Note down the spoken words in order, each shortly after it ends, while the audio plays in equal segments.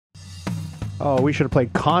Oh, we should have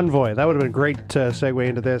played Convoy. That would have been a great segue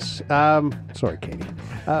into this. Sorry,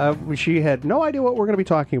 Katie. She had no idea what we're going to be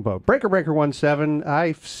talking about. Breaker 17,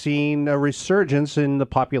 I've seen a resurgence in the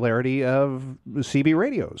popularity of CB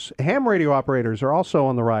radios. Ham radio operators are also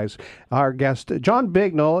on the rise. Our guest, John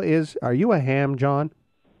Bignell, is... Are you a ham, John?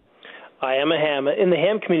 I am a ham. In the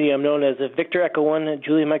ham community, I'm known as a Victor Echo 1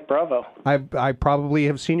 Julie Mike Bravo. I probably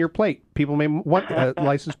have seen your plate. People may want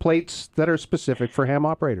license plates that are specific for ham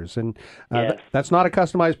operators. And yes. That's not a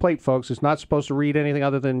customized plate, folks. It's not supposed to read anything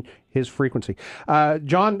other than his frequency.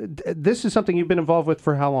 John, this is something you've been involved with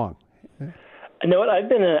for how long? You know what? I've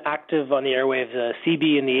been active on the airwaves,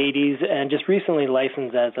 CB in the 80s, and just recently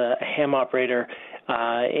licensed as a ham operator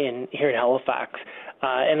here in Halifax.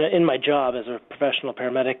 And in my job as a professional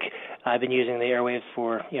paramedic, I've been using the airwaves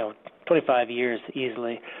for 25 years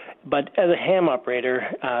easily. But as a ham operator,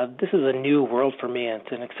 this is a new world for me.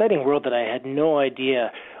 It's an exciting world that I had no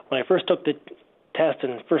idea. When I first took the test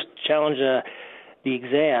and first challenged the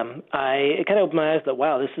exam, it kind of opened my eyes that,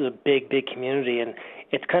 wow, this is a big, big community. And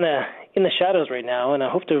it's kind of in the shadows right now, and I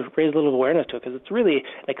hope to raise a little awareness to it because it's really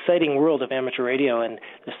an exciting world of amateur radio, and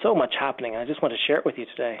there's so much happening. I just want to share it with you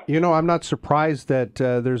today. You know, I'm not surprised that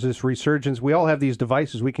there's this resurgence. We all have these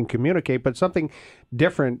devices we can communicate, but something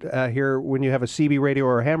different here when you have a CB radio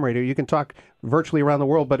or a ham radio. You can talk virtually around the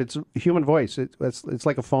world, but it's human voice. It's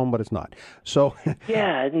like a phone, but it's not. So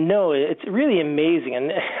yeah, no, it's really amazing,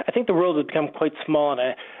 and I think the world has become quite small,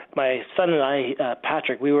 and my son and I,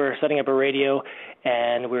 Patrick, we were setting up a radio,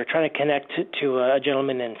 and we were trying to connect to a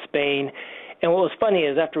gentleman in Spain. And what was funny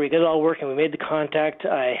is after we got it all working, we made the contact,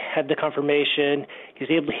 I had the confirmation, he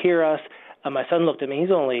was able to hear us. My son looked at me,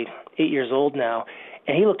 he's only 8 years old now,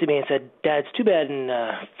 and he looked at me and said, "Dad, it's too bad in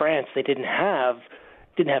France they didn't have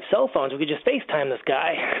cell phones. We could just FaceTime this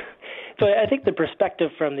guy." So I think the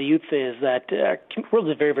perspective from the youth is that our world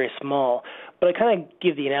is very, very small. But I kind of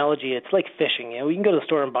give the analogy, it's like fishing. You can go to the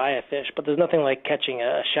store and buy a fish, but there's nothing like catching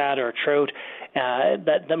a shad or a trout.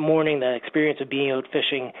 That morning, the experience of being out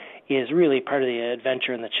fishing is really part of the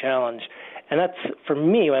adventure and the challenge. And that's, for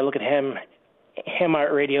me, when I look at ham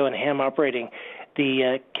radio and ham operating,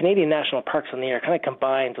 the Canadian National Parks on the Air kind of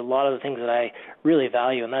combines a lot of the things that I really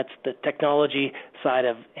value, and that's the technology side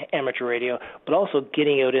of amateur radio, but also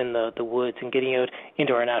getting out in the woods and getting out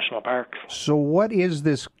into our national parks. So what is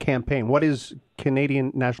this campaign? What is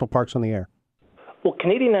Canadian National Parks on the Air? Well,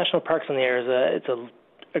 Canadian National Parks on the Air is an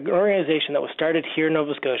organization that was started here in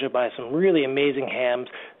Nova Scotia by some really amazing hams,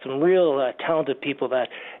 some real talented people that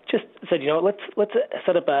just said, let's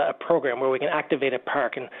set up a program where we can activate a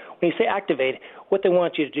park. And when you say activate, what they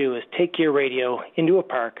want you to do is take your radio into a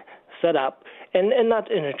park, set up, and not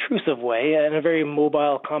in an intrusive way, in a very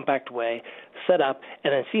mobile, compact way, set up,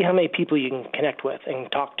 and then see how many people you can connect with and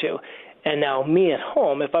talk to. And now me at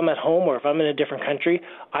home, if I'm at home or if I'm in a different country,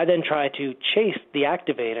 I then try to chase the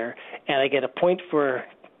activator, and I get a point for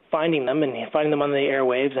finding them and finding them on the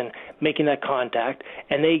airwaves and making that contact,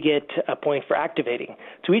 and they get a point for activating.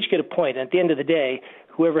 So we each get a point, and at the end of the day,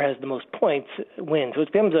 whoever has the most points wins. So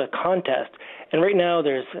it becomes a contest. And right now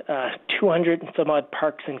there's 200 and some odd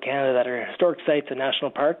parks in Canada that are historic sites and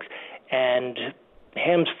national parks, and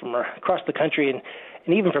hams from across the country and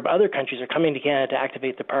even from other countries are coming to Canada to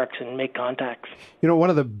activate the parks and make contacts. One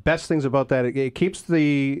of the best things about that, it keeps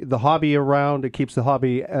the hobby around, it keeps the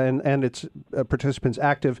hobby and its participants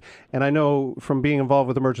active. And I know from being involved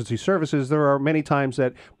with emergency services, there are many times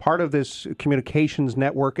that part of this communications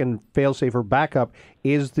network and fail-safe or backup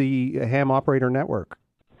is the ham operator network.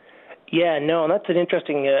 Yeah, no, and that's an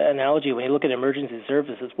interesting analogy when you look at emergency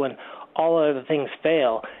services. When all other things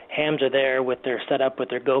fail, hams are there with their setup, with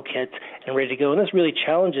their go kits, and ready to go. And this really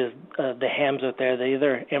challenges the hams out there, the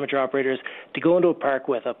other amateur operators, to go into a park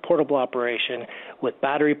with a portable operation, with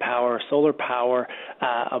battery power, solar power,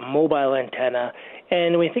 a mobile antenna.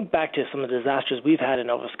 And when you think back to some of the disasters we've had in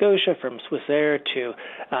Nova Scotia, from Swiss Air to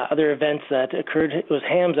other events that occurred, it was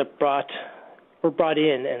hams that were brought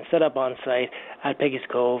in and set up on site at Peggy's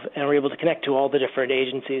Cove and were able to connect to all the different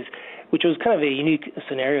agencies, which was kind of a unique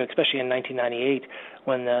scenario, especially in 1998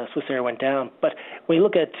 when Swiss Air went down. But when you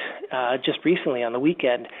look at just recently on the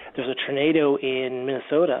weekend, there was a tornado in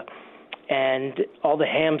Minnesota, and all the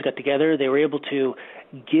hams got together. They were able to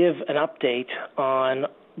give an update on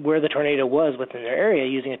where the tornado was within their area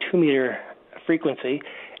using a 2-meter frequency,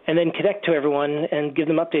 and then connect to everyone and give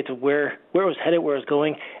them updates of where it was headed, where it was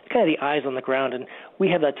going, kind of the eyes on the ground. And we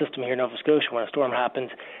have that system here in Nova Scotia. When a storm happens,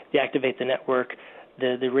 they activate the network.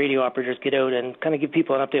 The radio operators get out and kind of give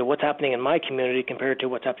people an update of what's happening in my community compared to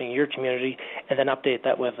what's happening in your community, and then update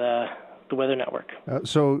that with the Weather Network.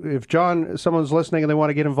 So if someone's listening and they want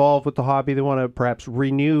to get involved with the hobby, they want to perhaps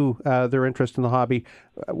renew their interest in the hobby,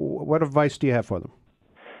 what advice do you have for them?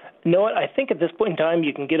 You know what? I think at this point in time,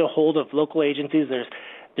 you can get a hold of local agencies.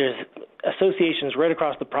 There's associations right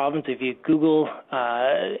across the province. If you Google,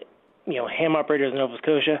 ham operators in Nova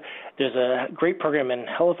Scotia, there's a great program in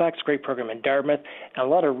Halifax, great program in Dartmouth, and a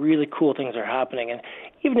lot of really cool things are happening. And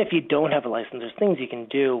even if you don't have a license, there's things you can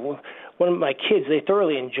do. One of my kids, they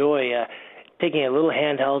thoroughly enjoy taking a little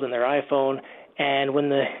handheld in their iPhone, and when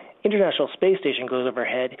the International Space Station goes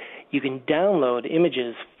overhead, you can download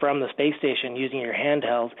images from the space station using your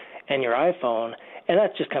handheld and your iPhone, and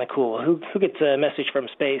that's just kind of cool. Who gets a message from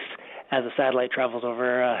space as a satellite travels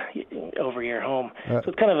over your home? So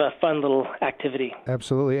it's kind of a fun little activity.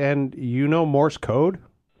 Absolutely. And you know Morse code?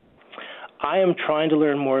 I am trying to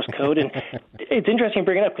learn Morse code, and it's interesting to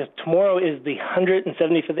bring it up because tomorrow is the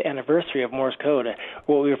 175th anniversary of Morse code,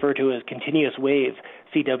 what we refer to as continuous wave,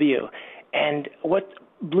 CW. And what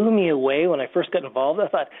blew me away when I first got involved, I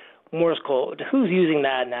thought, Morse code, who's using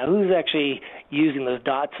that now? Who's actually using those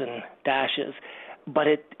dots and dashes? But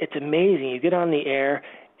it's amazing. You get on the air,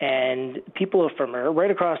 and people from right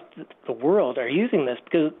across the world are using this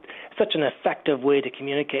because it's such an effective way to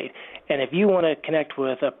communicate. And if you want to connect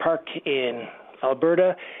with a park in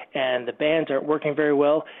Alberta and the bands aren't working very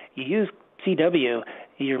well, you use CW,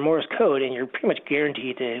 your Morse code, and you're pretty much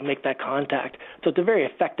guaranteed to make that contact. So it's a very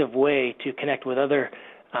effective way to connect with other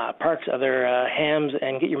parks, other hams,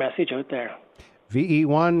 and get your message out there.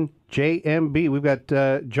 VE1JMB. We've got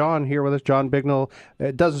John here with us, John Bignell.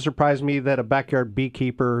 It doesn't surprise me that a backyard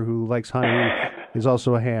beekeeper who likes honey is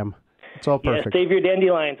also a ham. It's all perfect. Yeah, save your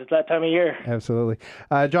dandelions. It's that time of year. Absolutely.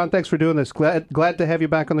 John, thanks for doing this. Glad to have you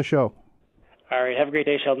back on the show. All right. Have a great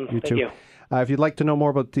day, Sheldon. Thank you. If you'd like to know more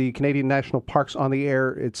about the Canadian National Parks on the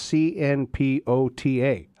Air, it's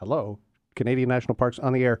CNPOTA. Hello, Canadian National Parks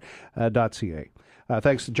on the Air.ca.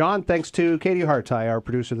 Thanks to John. Thanks to Katie Hartai, our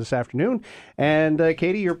producer this afternoon. And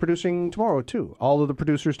Katie, you're producing tomorrow, too. All of the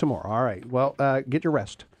producers tomorrow. All right. Well, get your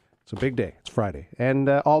rest. It's a big day. It's Friday. And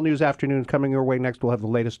All News Afternoon coming your way next. We'll have the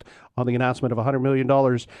latest on the announcement of $100 million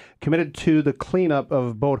committed to the cleanup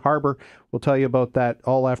of Boat Harbor. We'll tell you about that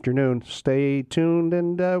all afternoon. Stay tuned,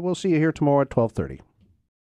 and we'll see you here tomorrow at 12:30.